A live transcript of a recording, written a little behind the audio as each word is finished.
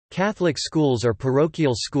Catholic schools are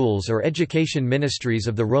parochial schools or education ministries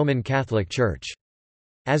of the Roman Catholic Church.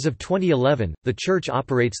 As of 2011, the Church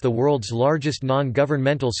operates the world's largest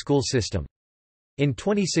non-governmental school system. In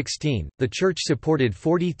 2016, the Church supported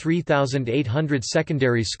 43,800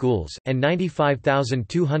 secondary schools, and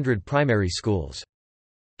 95,200 primary schools.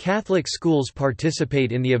 Catholic schools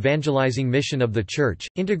participate in the evangelizing mission of the Church,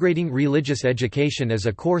 integrating religious education as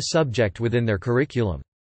a core subject within their curriculum.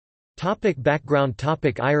 Background.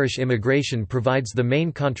 Irish immigration provides the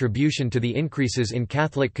main contribution to the increases in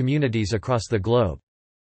Catholic communities across the globe.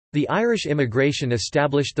 The Irish immigration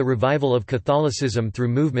established the revival of Catholicism through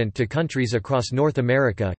movement to countries across North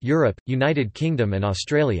America, Europe, United Kingdom and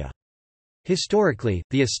Australia. Historically,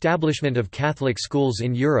 the establishment of Catholic schools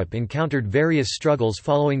in Europe encountered various struggles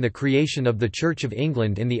following the creation of the Church of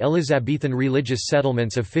England in the Elizabethan religious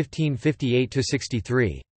settlements of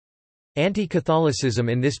 1558–63. Anti-Catholicism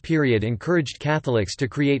in this period encouraged Catholics to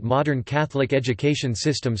create modern Catholic education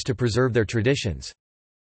systems to preserve their traditions.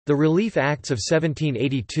 The Relief Acts of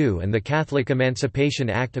 1782 and the Catholic Emancipation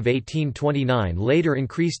Act of 1829 later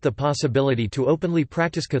increased the possibility to openly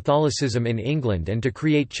practice Catholicism in England and to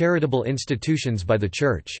create charitable institutions by the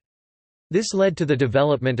Church. This led to the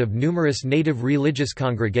development of numerous native religious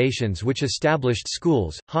congregations which established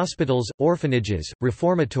schools, hospitals, orphanages,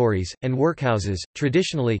 reformatories, and workhouses.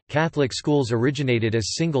 Traditionally, Catholic schools originated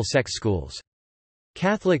as single-sex schools.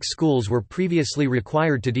 Catholic schools were previously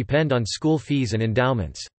required to depend on school fees and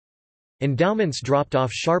endowments. Endowments dropped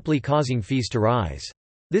off sharply, causing fees to rise.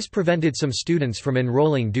 This prevented some students from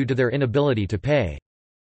enrolling due to their inability to pay.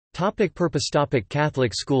 Purpose.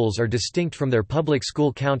 Catholic schools are distinct from their public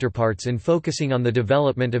school counterparts in focusing on the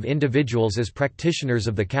development of individuals as practitioners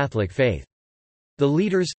of the Catholic faith. The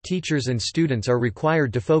leaders, teachers and students are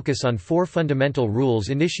required to focus on 4 fundamental rules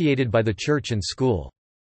initiated by the Church and school.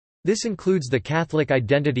 This includes the Catholic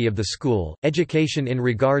identity of the school, education in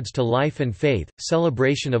regards to life and faith,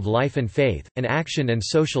 celebration of life and faith, and action and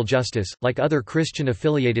social justice. Like other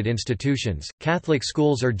Christian-affiliated institutions, Catholic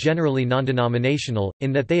schools are generally non-denominational,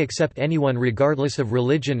 in that they accept anyone regardless of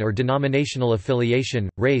religion or denominational affiliation,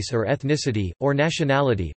 race or ethnicity, or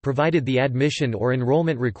nationality, provided the admission or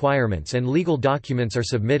enrollment requirements and legal documents are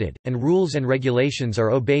submitted, and rules and regulations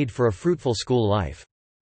are obeyed for a fruitful school life.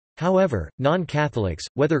 However, non-Catholics,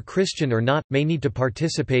 whether Christian or not, may need to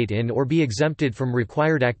participate in or be exempted from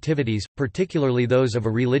required activities, particularly those of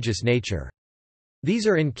a religious nature. These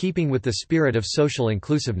are in keeping with the spirit of social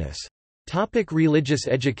inclusiveness. Religious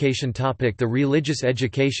education. The religious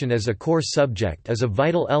education as a core subject is a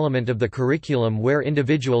vital element of the curriculum where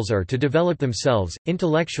individuals are to develop themselves,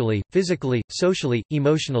 intellectually, physically, socially,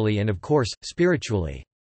 emotionally and of course, spiritually.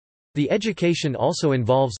 The education also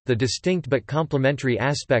involves, the distinct but complementary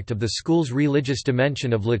aspect of the school's religious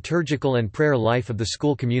dimension of liturgical and prayer life of the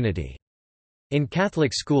school community. In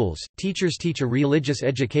Catholic schools, teachers teach a religious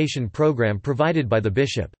education program provided by the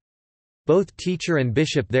bishop. Both teacher and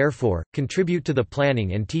bishop therefore contribute to the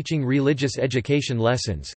planning and teaching religious education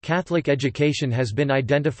lessons. Catholic education has been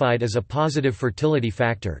identified as a positive fertility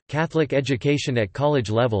factor. Catholic education at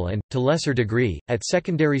college level and, to lesser degree, at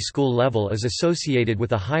secondary school level is associated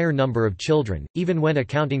with a higher number of children, even when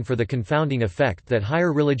accounting for the confounding effect that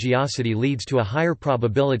higher religiosity leads to a higher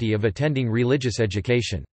probability of attending religious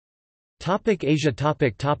education. Asia.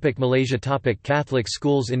 Malaysia. Catholic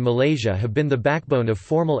schools in Malaysia have been the backbone of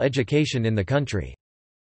formal education in the country.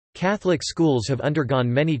 Catholic schools have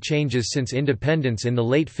undergone many changes since independence in the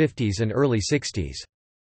late 50s and early 60s.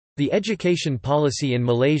 The education policy in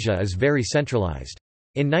Malaysia is very centralized.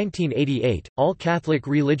 In 1988, all Catholic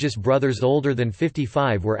religious brothers older than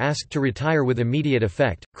 55 were asked to retire with immediate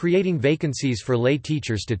effect, creating vacancies for lay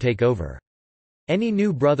teachers to take over. Any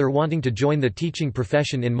new brother wanting to join the teaching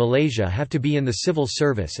profession in Malaysia have to be in the civil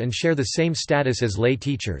service and share the same status as lay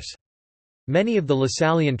teachers. Many of the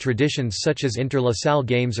Lasallian traditions such as inter-La Salle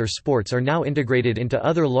games or sports are now integrated into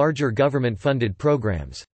other larger government-funded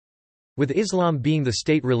programs. With Islam being the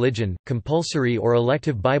state religion, compulsory or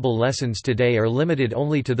elective Bible lessons today are limited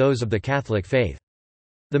only to those of the Catholic faith.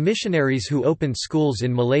 The missionaries who opened schools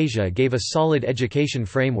in Malaysia gave a solid education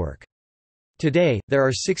framework. Today, there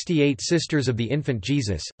are 68 Sisters of the Infant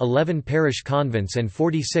Jesus, 11 parish convents and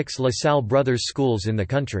 46 La Salle Brothers schools in the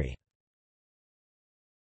country.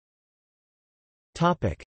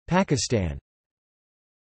 Pakistan.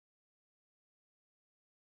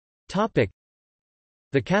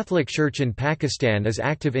 The Catholic Church in Pakistan is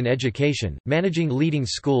active in education, managing leading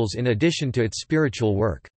schools in addition to its spiritual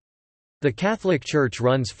work. The Catholic Church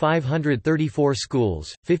runs 534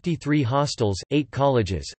 schools, 53 hostels, 8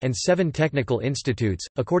 colleges, and 7 technical institutes.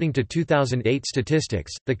 According to 2008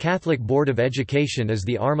 statistics, the Catholic Board of Education is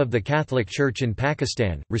the arm of the Catholic Church in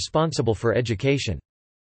Pakistan, responsible for education.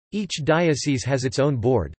 Each diocese has its own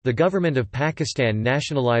board. The government of Pakistan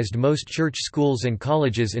nationalized most church schools and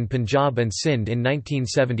colleges in Punjab and Sindh in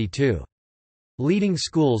 1972. Leading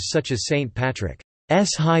schools such as St. Patrick's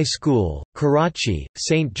High School, Karachi,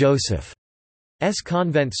 St. Joseph's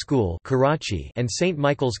Convent School, Karachi, and St.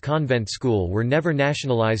 Michael's Convent School were never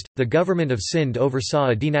nationalized. The government of Sindh oversaw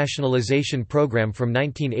a denationalization program from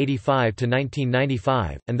 1985 to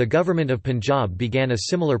 1995, and the government of Punjab began a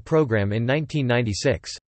similar program in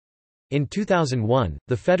 1996. In 2001,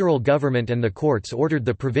 the federal government and the courts ordered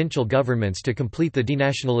the provincial governments to complete the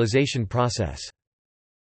denationalization process.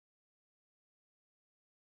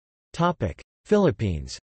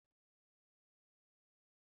 Philippines.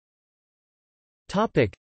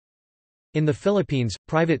 In the Philippines,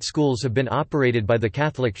 private schools have been operated by the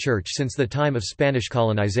Catholic Church since the time of Spanish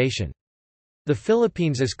colonization. The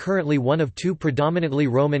Philippines is currently one of 2 predominantly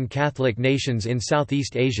Roman Catholic nations in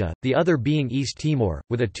Southeast Asia, the other being East Timor,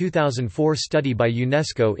 with a 2004 study by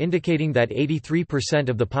UNESCO indicating that 83%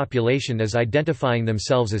 of the population is identifying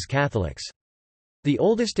themselves as Catholics. The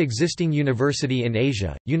oldest existing university in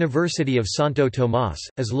Asia, University of Santo Tomas,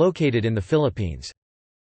 is located in the Philippines.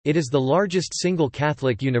 It is the largest single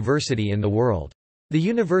Catholic university in the world. The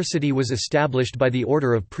university was established by the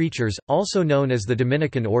Order of Preachers, also known as the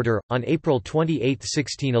Dominican Order, on April 28,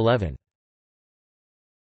 1611.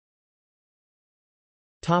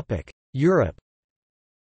 Europe.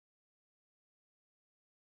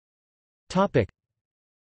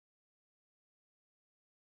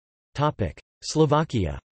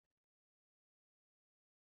 Slovakia.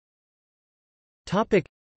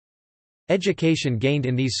 Education gained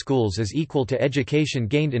in these schools is equal to education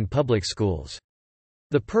gained in public schools.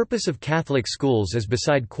 The purpose of Catholic schools is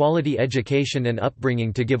beside quality education and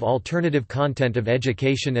upbringing to give alternative content of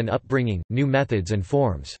education and upbringing, new methods and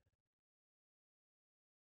forms.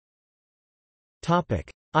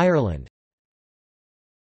 Ireland.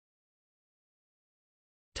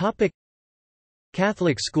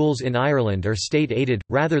 Catholic schools in Ireland are state-aided,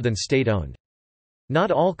 rather than state-owned.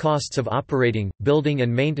 Not all costs of operating, building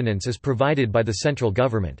and maintenance is provided by the central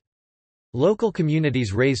government. Local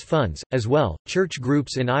communities raise funds, as well. Church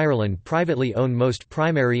groups in Ireland privately own most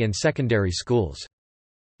primary and secondary schools.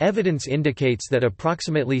 Evidence indicates that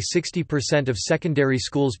approximately 60% of secondary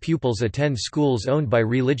schools pupils attend schools owned by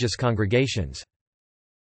religious congregations.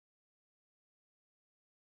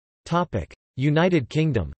 United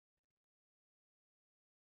Kingdom.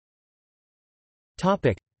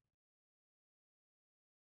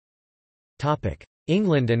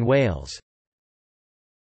 England and Wales.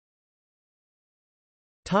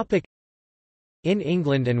 In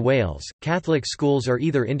England and Wales, Catholic schools are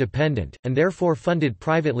either independent, and therefore funded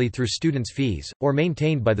privately through students' fees, or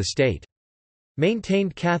maintained by the state.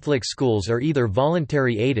 Maintained Catholic schools are either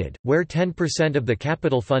voluntary aided, where 10% of the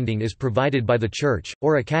capital funding is provided by the Church,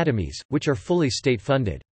 or academies, which are fully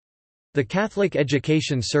state-funded. The Catholic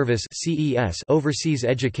Education Service (CES) oversees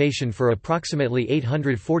education for approximately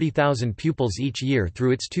 840,000 pupils each year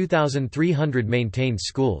through its 2,300 maintained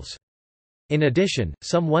schools. In addition,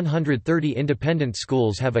 some 130 independent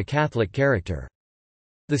schools have a Catholic character.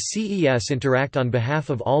 The CES interact on behalf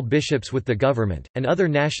of all bishops with the government, and other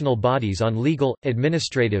national bodies on legal,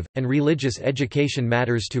 administrative, and religious education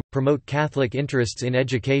matters to promote Catholic interests in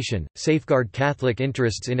education, safeguard Catholic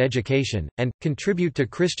interests in education, and contribute to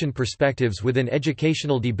Christian perspectives within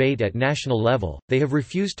educational debate at national level. They have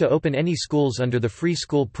refused to open any schools under the free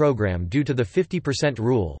school program due to the 50%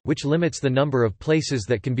 rule, which limits the number of places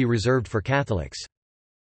that can be reserved for Catholics.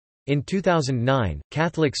 In 2009,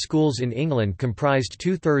 Catholic schools in England comprised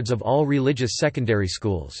 2/3 of all religious secondary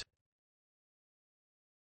schools.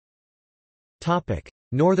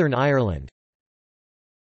 Northern Ireland.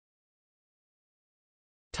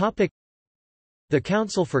 The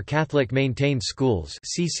Council for Catholic Maintained Schools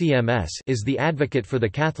 (CCMS) is the advocate for the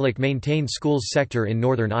Catholic maintained schools sector in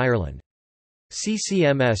Northern Ireland.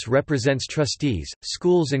 CCMS represents trustees,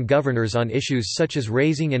 schools and governors on issues such as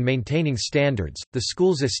raising and maintaining standards, the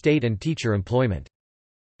school's estate and teacher employment.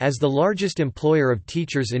 As the largest employer of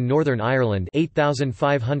teachers in Northern Ireland,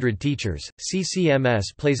 8,500 teachers,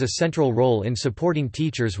 CCMS plays a central role in supporting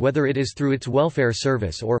teachers, whether it is through its welfare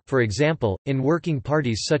service or, for example, in working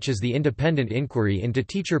parties such as the independent inquiry into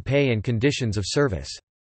teacher pay and conditions of service.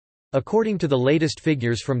 According to the latest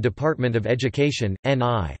figures from Department of Education,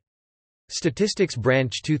 NI. Statistics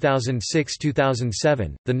Branch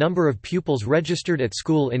 2006-2007, the number of pupils registered at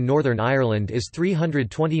school in Northern Ireland is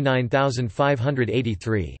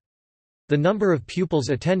 329,583. The number of pupils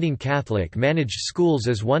attending Catholic managed schools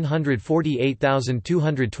is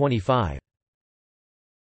 148,225.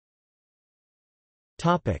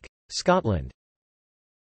 Scotland.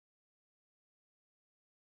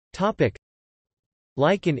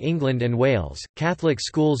 Like in England and Wales, Catholic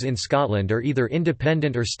schools in Scotland are either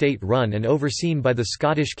independent or state-run and overseen by the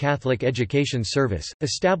Scottish Catholic Education Service,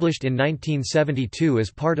 established in 1972 as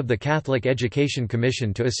part of the Catholic Education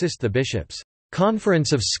Commission to assist the Bishops'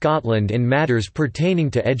 Conference of Scotland in matters pertaining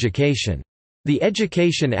to education. The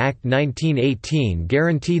Education Act 1918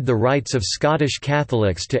 guaranteed the rights of Scottish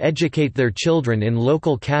Catholics to educate their children in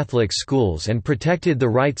local Catholic schools and protected the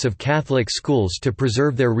rights of Catholic schools to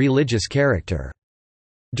preserve their religious character.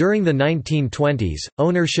 During the 1920s,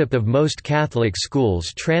 ownership of most Catholic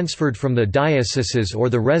schools transferred from the dioceses or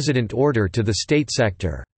the resident order to the state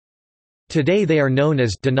sector. Today they are known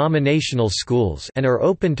as denominational schools and are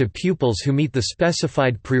open to pupils who meet the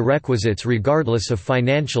specified prerequisites regardless of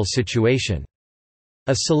financial situation.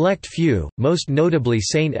 A select few, most notably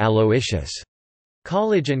St. Aloysius'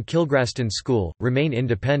 College and Kilgraston School, remain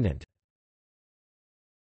independent.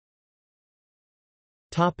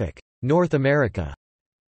 North America.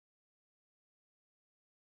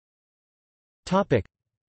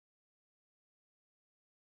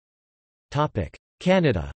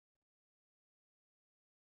 Canada.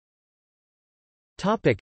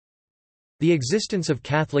 The existence of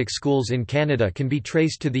Catholic schools in Canada can be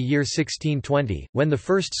traced to the year 1620, when the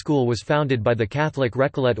first school was founded by the Catholic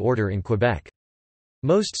Recollet order in Quebec.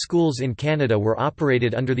 Most schools in Canada were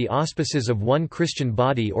operated under the auspices of one Christian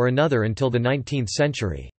body or another until the 19th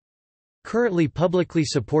century. Currently publicly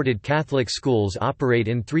supported Catholic schools operate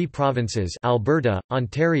in 3 provinces: Alberta,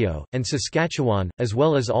 Ontario, and Saskatchewan, as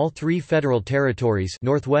well as all 3 federal territories: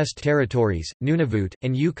 Northwest Territories, Nunavut,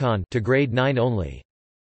 and Yukon to grade 9 only.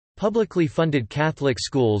 Publicly funded Catholic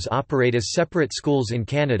schools operate as separate schools in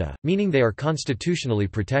Canada, meaning they are constitutionally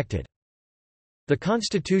protected. The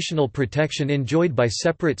constitutional protection enjoyed by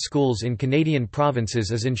separate schools in Canadian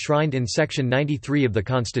provinces is enshrined in Section 93 of the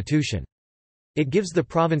Constitution. It gives the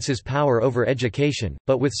provinces power over education,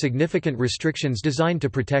 but with significant restrictions designed to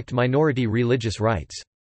protect minority religious rights.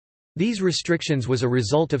 These restrictions was a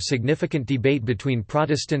result of significant debate between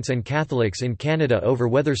Protestants and Catholics in Canada over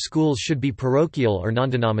whether schools should be parochial or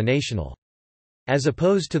non-denominational. As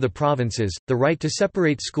opposed to the provinces, the right to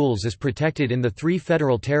separate schools is protected in the 3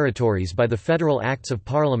 federal territories by the Federal Acts of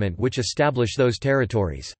Parliament which establish those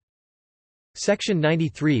territories. Section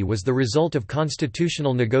 93 was the result of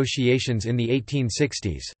constitutional negotiations in the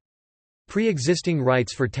 1860s. Pre-existing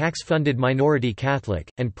rights for tax-funded minority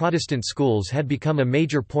Catholic, and Protestant schools had become a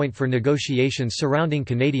major point for negotiations surrounding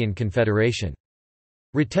Canadian Confederation.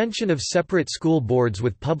 Retention of separate school boards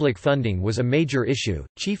with public funding was a major issue,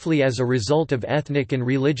 chiefly as a result of ethnic and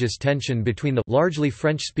religious tension between the largely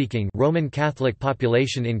French-speaking Roman Catholic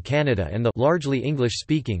population in Canada and the largely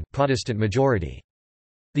English-speaking Protestant majority.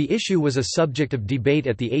 The issue was a subject of debate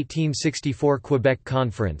at the 1864 Quebec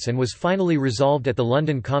Conference and was finally resolved at the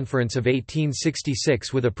London Conference of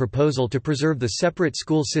 1866 with a proposal to preserve the separate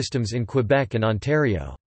school systems in Quebec and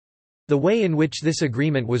Ontario. The way in which this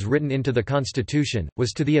agreement was written into the Constitution,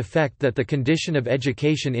 was to the effect that the condition of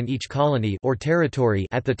education in each colony or territory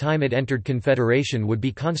at the time it entered Confederation would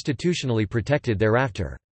be constitutionally protected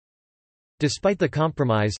thereafter. Despite the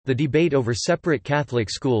compromise, the debate over separate Catholic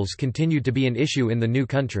schools continued to be an issue in the new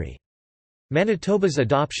country. Manitoba's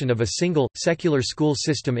adoption of a single, secular school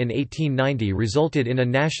system in 1890 resulted in a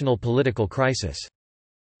national political crisis.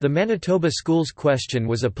 The Manitoba schools question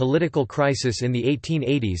was a political crisis in the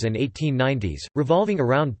 1880s and 1890s, revolving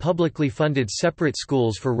around publicly funded separate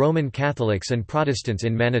schools for Roman Catholics and Protestants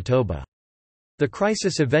in Manitoba. The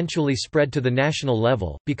crisis eventually spread to the national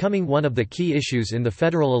level, becoming one of the key issues in the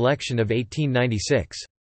federal election of 1896.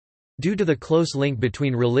 Due to the close link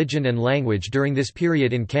between religion and language during this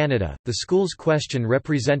period in Canada, the schools question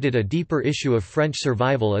represented a deeper issue of French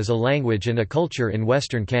survival as a language and a culture in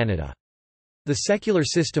Western Canada. The secular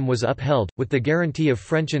system was upheld, with the guarantee of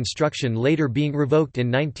French instruction later being revoked in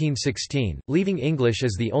 1916, leaving English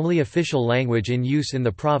as the only official language in use in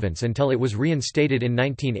the province until it was reinstated in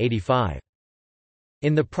 1985.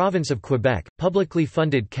 In the province of Quebec, publicly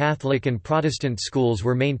funded Catholic and Protestant schools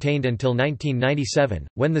were maintained until 1997,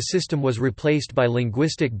 when the system was replaced by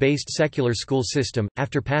linguistic-based secular school system,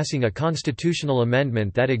 after passing a constitutional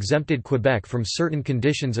amendment that exempted Quebec from certain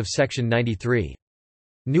conditions of Section 93.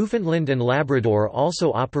 Newfoundland and Labrador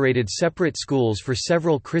also operated separate schools for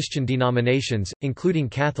several Christian denominations, including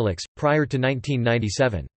Catholics, prior to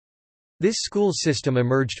 1997. This school system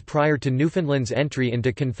emerged prior to Newfoundland's entry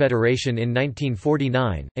into Confederation in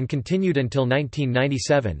 1949, and continued until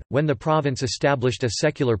 1997, when the province established a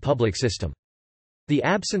secular public system. The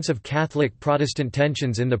absence of Catholic-Protestant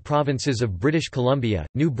tensions in the provinces of British Columbia,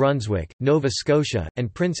 New Brunswick, Nova Scotia,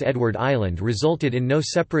 and Prince Edward Island resulted in no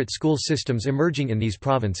separate school systems emerging in these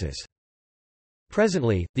provinces.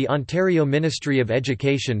 Presently, the Ontario Ministry of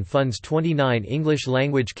Education funds 29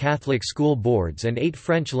 English-language Catholic school boards and 8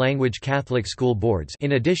 French-language Catholic school boards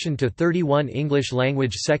in addition to 31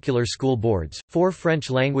 English-language secular school boards, 4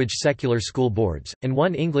 French-language secular school boards, and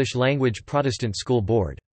 1 English-language Protestant school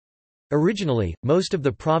board. Originally, most of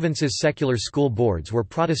the province's secular school boards were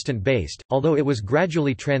Protestant-based, although it was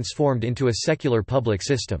gradually transformed into a secular public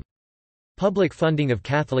system. Public funding of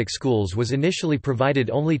Catholic schools was initially provided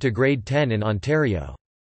only to grade 10 in Ontario.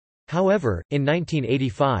 However, in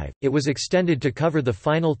 1985, it was extended to cover the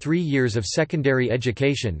final 3 years of secondary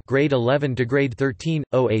education, grade 11 to grade 13,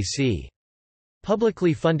 OAC.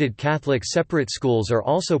 Publicly funded Catholic separate schools are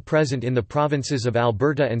also present in the provinces of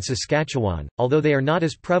Alberta and Saskatchewan, although they are not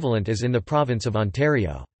as prevalent as in the province of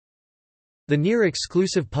Ontario. The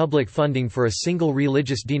near-exclusive public funding for a single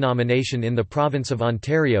religious denomination in the province of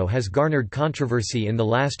Ontario has garnered controversy in the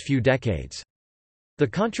last few decades. The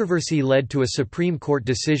controversy led to a Supreme Court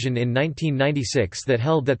decision in 1996 that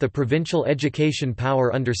held that the provincial education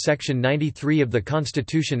power under Section 93 of the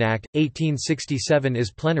Constitution Act, 1867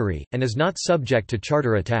 is plenary, and is not subject to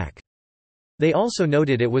charter attack. They also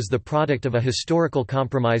noted it was the product of a historical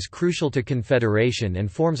compromise crucial to Confederation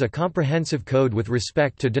and forms a comprehensive code with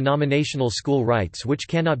respect to denominational school rights which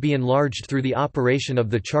cannot be enlarged through the operation of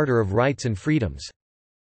the Charter of Rights and Freedoms.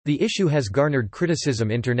 The issue has garnered criticism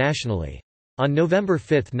internationally. On November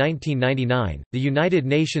 5, 1999, the United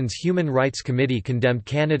Nations Human Rights Committee condemned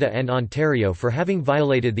Canada and Ontario for having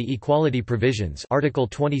violated the equality provisions Article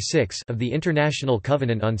 26 of the International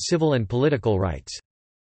Covenant on Civil and Political Rights.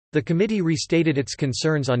 The committee restated its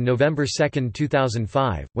concerns on November 2,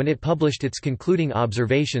 2005, when it published its concluding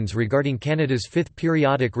observations regarding Canada's 5th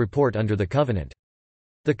periodic report under the Covenant.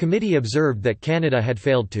 The committee observed that Canada had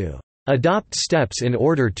failed to adopt steps in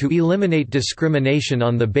order to eliminate discrimination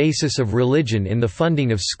on the basis of religion in the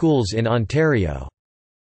funding of schools in Ontario.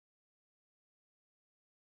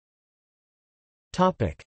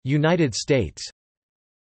 United States.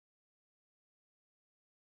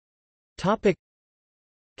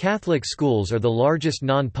 Catholic schools are the largest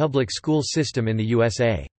non-public school system in the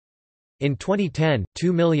USA. In 2010,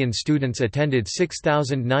 2 million students attended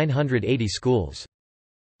 6,980 schools.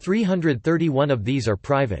 331 of these are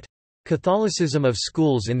private. Catholicism of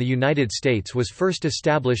schools in the United States was first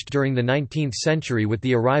established during the 19th century with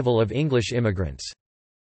the arrival of English immigrants.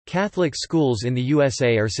 Catholic schools in the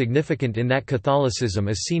USA are significant in that Catholicism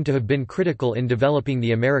is seen to have been critical in developing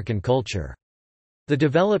the American culture. The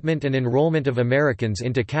development and enrollment of Americans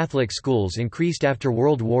into Catholic schools increased after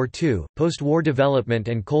World War II, post-war development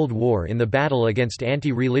and Cold War in the battle against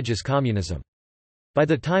anti-religious communism. By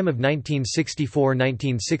the time of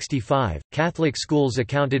 1964–1965, Catholic schools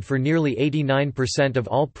accounted for nearly 89% of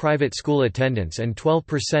all private school attendance and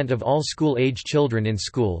 12% of all school-age children in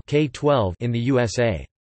school K-12 in the USA.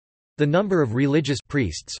 The number of religious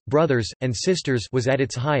priests, brothers, and sisters was at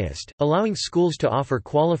its highest, allowing schools to offer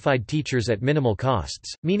qualified teachers at minimal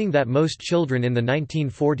costs, meaning that most children in the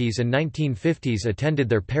 1940s and 1950s attended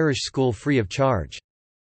their parish school free of charge.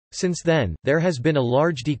 Since then, there has been a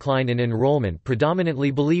large decline in enrollment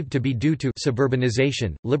predominantly believed to be due to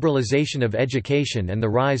suburbanization, liberalization of education and the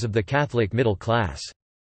rise of the Catholic middle class.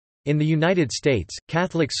 In the United States,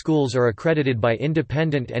 Catholic schools are accredited by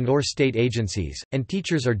independent and/or state agencies, and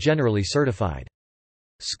teachers are generally certified.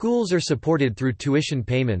 Schools are supported through tuition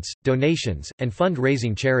payments, donations, and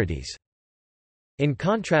fund-raising charities. In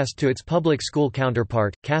contrast to its public school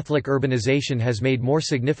counterpart, Catholic urbanization has made more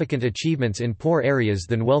significant achievements in poor areas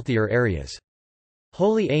than wealthier areas.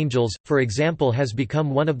 Holy Angels, for example, has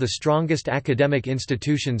become one of the strongest academic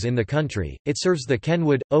institutions in the country. It serves the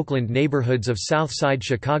Kenwood, Oakland neighborhoods of South Side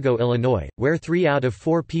Chicago, Illinois, where 3 out of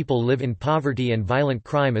 4 people live in poverty and violent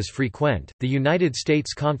crime is frequent. The United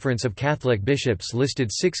States Conference of Catholic Bishops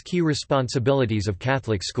listed 6 key responsibilities of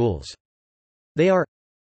Catholic schools. They are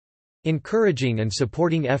encouraging and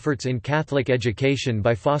supporting efforts in Catholic education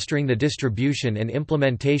by fostering the distribution and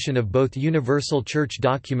implementation of both universal church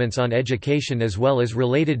documents on education as well as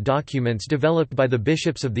related documents developed by the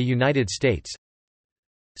bishops of the United States.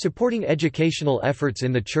 Supporting educational efforts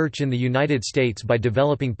in the Church in the United States by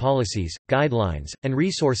developing policies, guidelines, and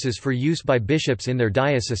resources for use by bishops in their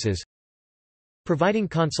dioceses. Providing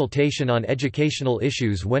consultation on educational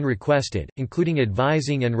issues when requested, including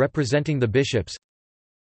advising and representing the bishops.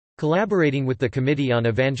 Collaborating with the Committee on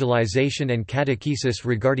Evangelization and Catechesis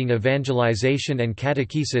regarding evangelization and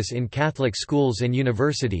catechesis in Catholic schools and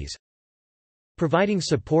universities. Providing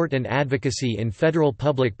support and advocacy in federal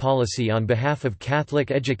public policy on behalf of Catholic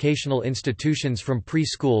educational institutions from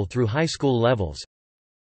preschool through high school levels.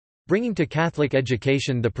 Bringing to Catholic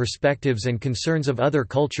education the perspectives and concerns of other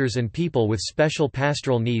cultures and people with special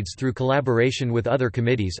pastoral needs through collaboration with other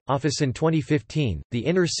committees. Office in 2015, the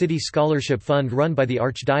Inner City Scholarship Fund run by the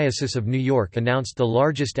Archdiocese of New York announced the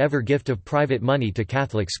largest ever gift of private money to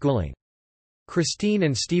Catholic schooling. Christine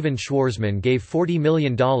and Stephen Schwarzman gave $40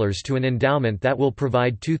 million to an endowment that will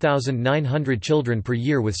provide 2,900 children per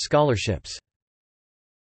year with scholarships.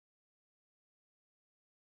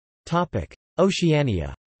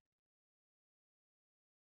 Oceania.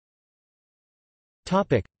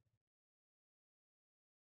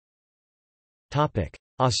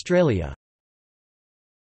 Australia.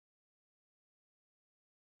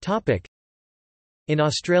 In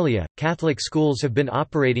Australia, Catholic schools have been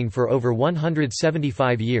operating for over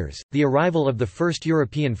 175 years. The arrival of the first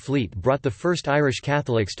European fleet brought the first Irish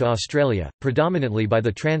Catholics to Australia, predominantly by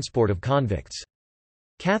the transport of convicts.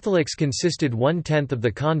 Catholics consisted 1/10 of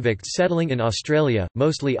the convicts settling in Australia,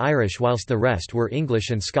 mostly Irish, whilst the rest were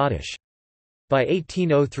English and Scottish. By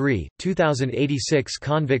 1803, 2,086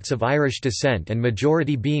 convicts of Irish descent and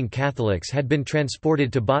majority being Catholics had been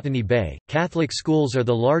transported to Botany Bay. Catholic schools are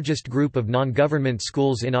the largest group of non-government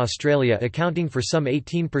schools in Australia, accounting for some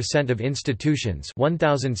 18% of institutions,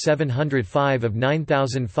 1,705 of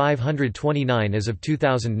 9,529 as of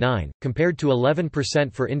 2009, compared to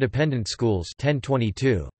 11% for independent schools,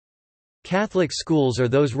 1022. Catholic schools are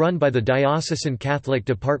those run by the Diocesan Catholic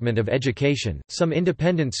Department of Education. Some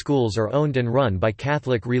independent schools are owned and run by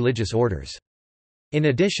Catholic religious orders. In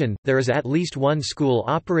addition, there is at least one school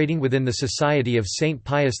operating within the Society of St.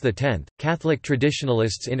 Pius X, Catholic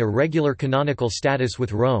traditionalists in irregular canonical status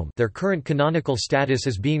with Rome. Their current canonical status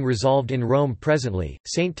is being resolved in Rome presently.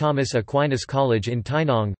 St. Thomas Aquinas College in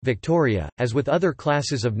Tynong, Victoria. As with other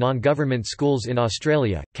classes of non-government schools in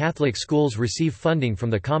Australia, Catholic schools receive funding from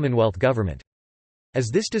the Commonwealth Government. As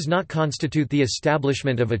this does not constitute the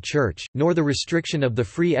establishment of a church, nor the restriction of the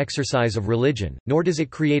free exercise of religion, nor does it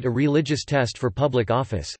create a religious test for public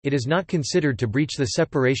office, it is not considered to breach the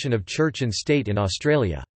separation of church and state in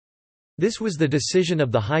Australia. This was the decision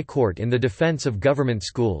of the High Court in the Defence of Government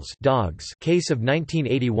Schools (Dogs) case of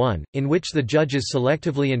 1981, in which the judges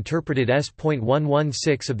selectively interpreted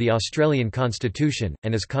S.116 of the Australian Constitution,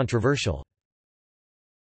 and is controversial.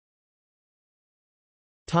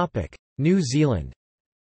 New Zealand.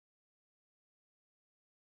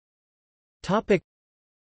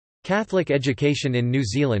 Catholic education in New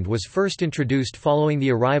Zealand was first introduced following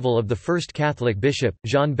the arrival of the first Catholic bishop,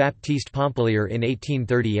 Jean-Baptiste Pompallier, in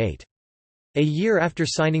 1838. A year after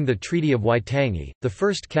signing the Treaty of Waitangi, the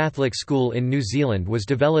first Catholic school in New Zealand was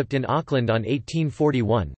developed in Auckland on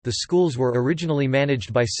 1841. The schools were originally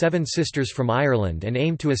managed by 7 sisters from Ireland and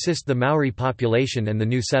aimed to assist the Maori population and the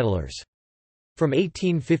new settlers. From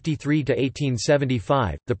 1853 to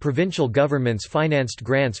 1875, the provincial governments financed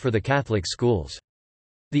grants for the Catholic schools.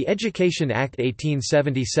 The Education Act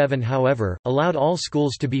 1877, however, allowed all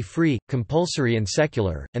schools to be free, compulsory and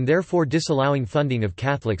secular, and therefore disallowing funding of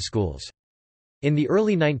Catholic schools. In the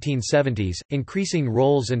early 1970s, increasing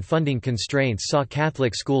roles and funding constraints saw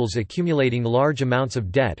Catholic schools accumulating large amounts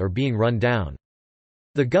of debt or being run down.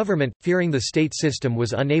 The government, fearing the state system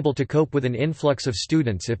was unable to cope with an influx of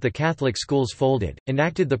students if the Catholic schools folded,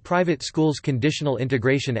 enacted the Private Schools Conditional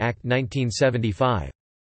Integration Act 1975.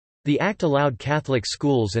 The act allowed Catholic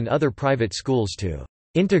schools and other private schools to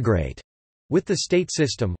integrate with the state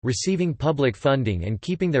system, receiving public funding and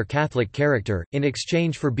keeping their Catholic character, in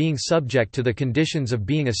exchange for being subject to the conditions of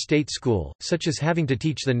being a state school, such as having to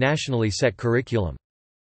teach the nationally set curriculum.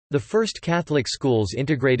 The first Catholic schools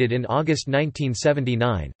integrated in August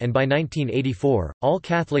 1979, and by 1984, all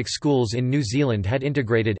Catholic schools in New Zealand had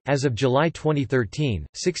integrated. As of July 2013,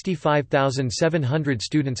 65,700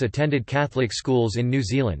 students attended Catholic schools in New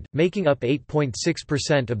Zealand, making up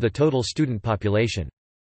 8.6% of the total student population.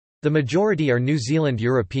 The majority are New Zealand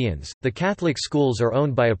Europeans. The Catholic schools are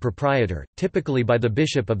owned by a proprietor, typically by the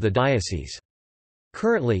bishop of the diocese.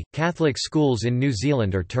 Currently, Catholic schools in New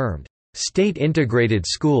Zealand are termed state-integrated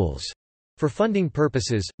schools For funding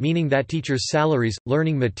purposes, meaning that teachers' salaries,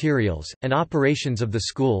 learning materials, and operations of the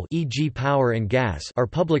school, e.g. power and gas, are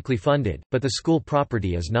publicly funded, but the school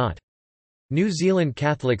property is not. New Zealand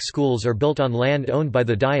Catholic schools are built on land owned by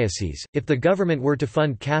the diocese. If the government were to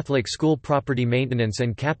fund Catholic school property maintenance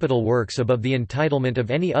and capital works above the entitlement of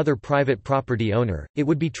any other private property owner, it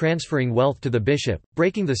would be transferring wealth to the bishop,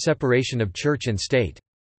 breaking the separation of church and state.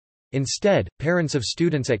 Instead, parents of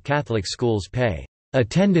students at Catholic schools pay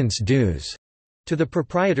attendance dues to the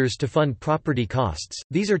proprietors to fund property costs.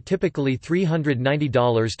 These are typically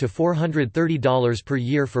 $390 to $430 per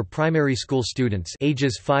year for primary school students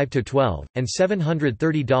ages 5 to 12, and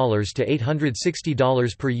 $730 to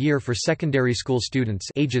 $860 per year for secondary school students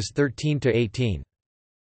ages 13 to 18.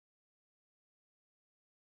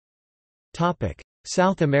 Topic: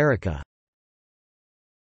 South America.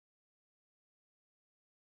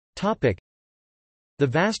 Topic: The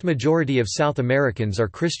vast majority of South Americans are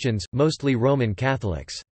Christians, mostly Roman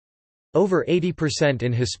Catholics. Over 80%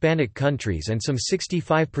 in Hispanic countries and some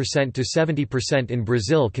 65% to 70% in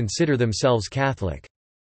Brazil consider themselves Catholic.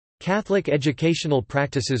 Catholic educational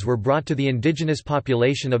practices were brought to the indigenous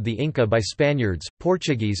population of the Inca by Spaniards,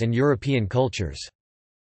 Portuguese and European cultures.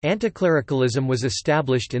 Anticlericalism was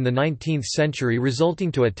established in the 19th century,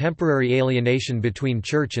 resulting to a temporary alienation between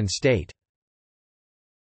church and state.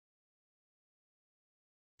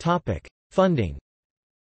 Funding.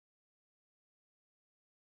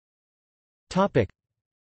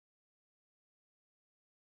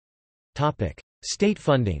 State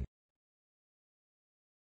funding.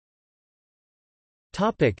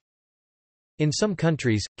 In some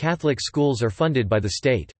countries, Catholic schools are funded by the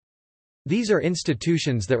state. These are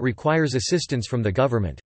institutions that requires assistance from the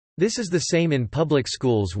government. This is the same in public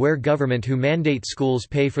schools, where government who mandate schools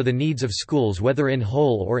pay for the needs of schools whether in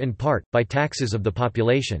whole or in part, by taxes of the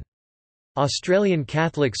population. Australian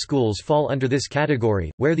Catholic schools fall under this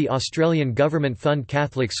category, where the Australian government fund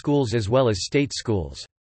Catholic schools as well as state schools.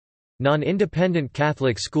 Non-independent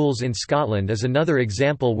Catholic schools in Scotland is another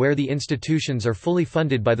example where the institutions are fully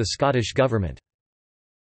funded by the Scottish government.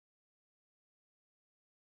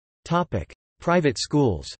 Private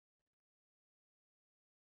schools.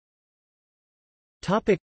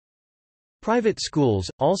 Private schools,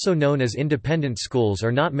 also known as independent schools,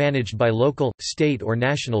 are not managed by local, state or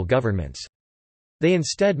national governments. They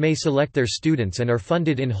instead may select their students and are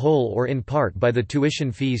funded in whole or in part by the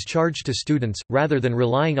tuition fees charged to students, rather than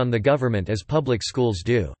relying on the government as public schools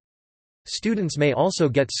do. Students may also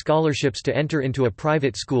get scholarships to enter into a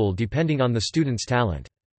private school depending on the student's talent.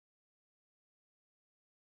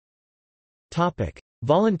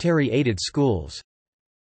 Voluntary aided schools.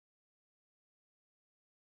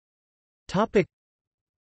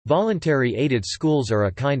 Voluntary aided schools are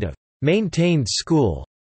a kind of maintained school,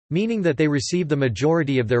 meaning that they receive the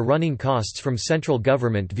majority of their running costs from central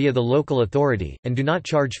government via the local authority, and do not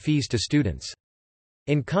charge fees to students.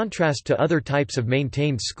 In contrast to other types of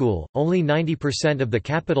maintained school, only 90% of the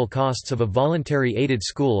capital costs of a voluntary aided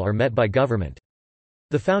school are met by government.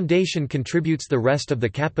 The foundation contributes the rest of the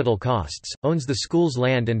capital costs, owns the school's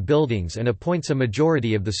land and buildings, and appoints a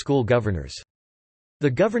majority of the school governors. The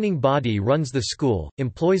governing body runs the school,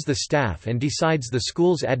 employs the staff and decides the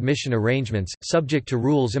school's admission arrangements, subject to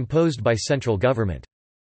rules imposed by central government.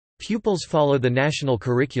 Pupils follow the national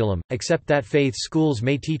curriculum, except that faith schools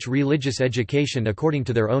may teach religious education according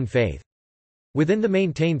to their own faith. Within the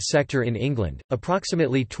maintained sector in England,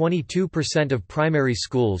 approximately 22% of primary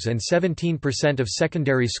schools and 17% of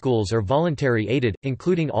secondary schools are voluntary aided,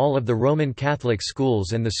 including all of the Roman Catholic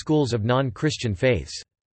schools and the schools of non-Christian faiths.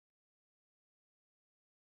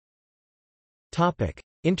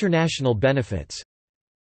 International benefits.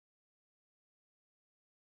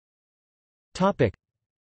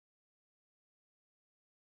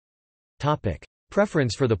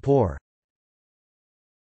 Preference for the poor.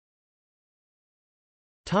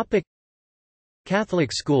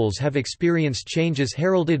 Catholic schools have experienced changes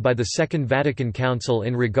heralded by the Second Vatican Council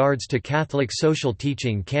in regards to Catholic social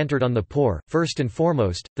teaching centered on the poor. First and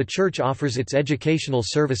foremost, the Church offers its educational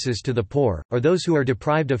services to the poor, or those who are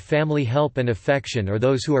deprived of family help and affection, or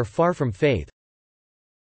those who are far from faith.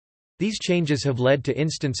 These changes have led to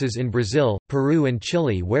instances in Brazil, Peru and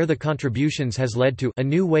Chile where the contributions has led to a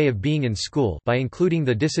new way of being in school by including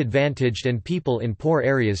the disadvantaged and people in poor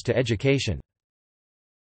areas to education.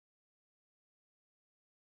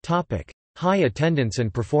 High attendance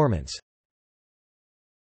and performance.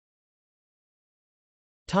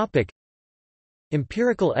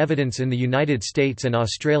 Empirical evidence in the United States and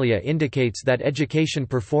Australia indicates that education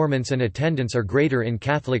performance and attendance are greater in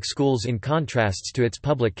Catholic schools in contrasts to its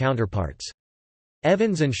public counterparts.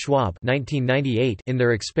 Evans and Schwab 1998 in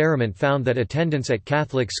their experiment found that attendance at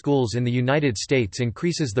Catholic schools in the United States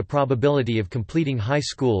increases the probability of completing high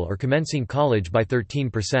school or commencing college by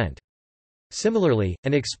 13%. Similarly,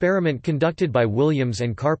 an experiment conducted by Williams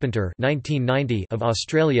and Carpenter 1990 of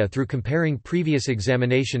Australia through comparing previous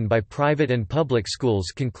examination by private and public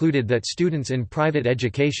schools concluded that students in private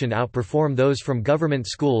education outperform those from government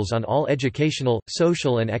schools on all educational,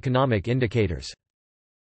 social and economic indicators.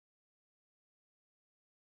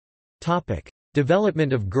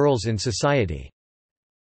 Development of girls in society.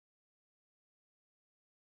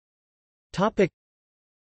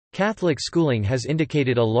 Catholic schooling has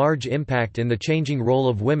indicated a large impact in the changing role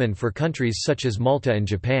of women for countries such as Malta and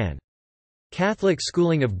Japan. Catholic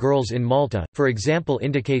schooling of girls in Malta, for example,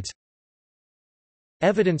 indicates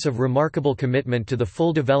evidence of remarkable commitment to the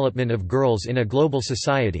full development of girls in a global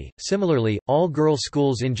society. Similarly, all-girls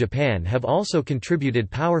schools in Japan have also contributed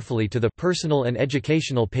powerfully to the personal and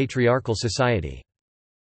educational patriarchal society.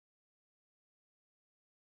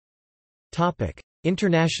 Topic: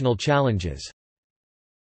 International challenges.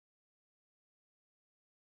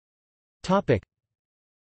 Topic: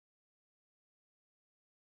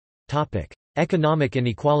 Economic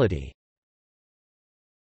inequality.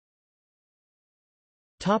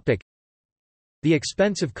 The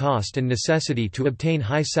expensive cost and necessity to obtain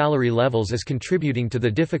high salary levels is contributing to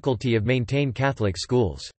the difficulty of maintaining Catholic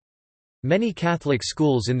schools. Many Catholic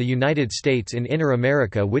schools in the United States in Inner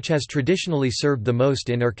America, which has traditionally served the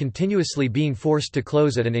most in, are continuously being forced to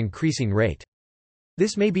close at an increasing rate.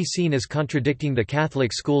 This may be seen as contradicting the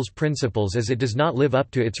Catholic school's principles, as it does not live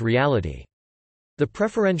up to its reality. The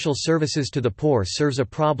preferential services to the poor serves a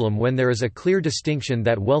problem when there is a clear distinction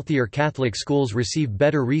that wealthier Catholic schools receive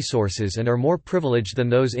better resources and are more privileged than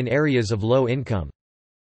those in areas of low income.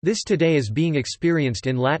 This today is being experienced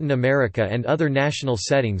in Latin America and other national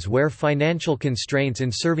settings where financial constraints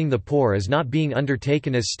in serving the poor is not being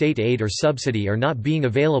undertaken as state aid or subsidy are not being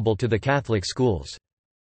available to the Catholic schools.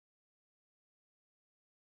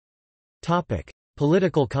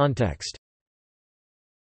 Political context.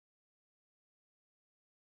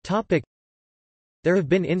 There have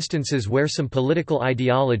been instances where some political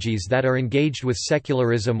ideologies that are engaged with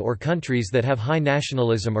secularism or countries that have high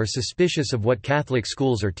nationalism are suspicious of what Catholic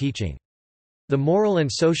schools are teaching. The moral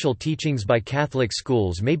and social teachings by Catholic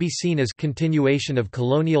schools may be seen as continuation of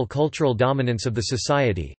colonial cultural dominance of the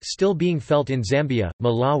society, still being felt in Zambia,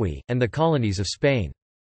 Malawi, and the colonies of Spain.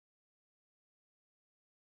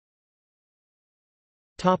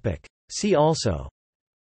 See also: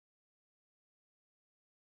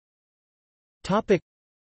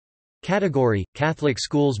 Category – Catholic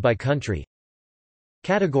schools by country.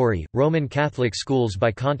 Category – Roman Catholic schools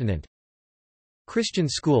by continent. Christian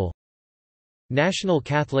school. National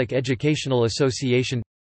Catholic Educational Association.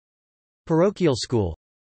 Parochial school.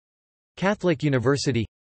 Catholic university.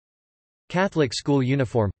 Catholic school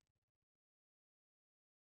uniform.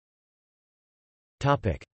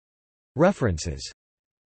 References.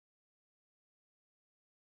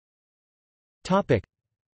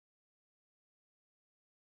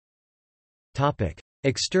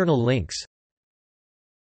 External links.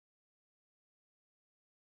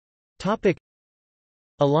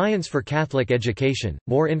 Alliance for Catholic Education –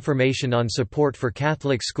 more information on support for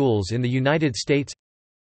Catholic schools in the United States.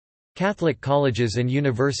 Catholic colleges and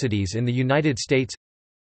universities in the United States.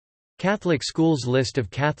 Catholic schools. List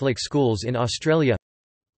of Catholic schools in Australia.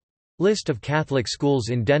 List of Catholic schools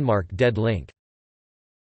in Denmark. Dead link.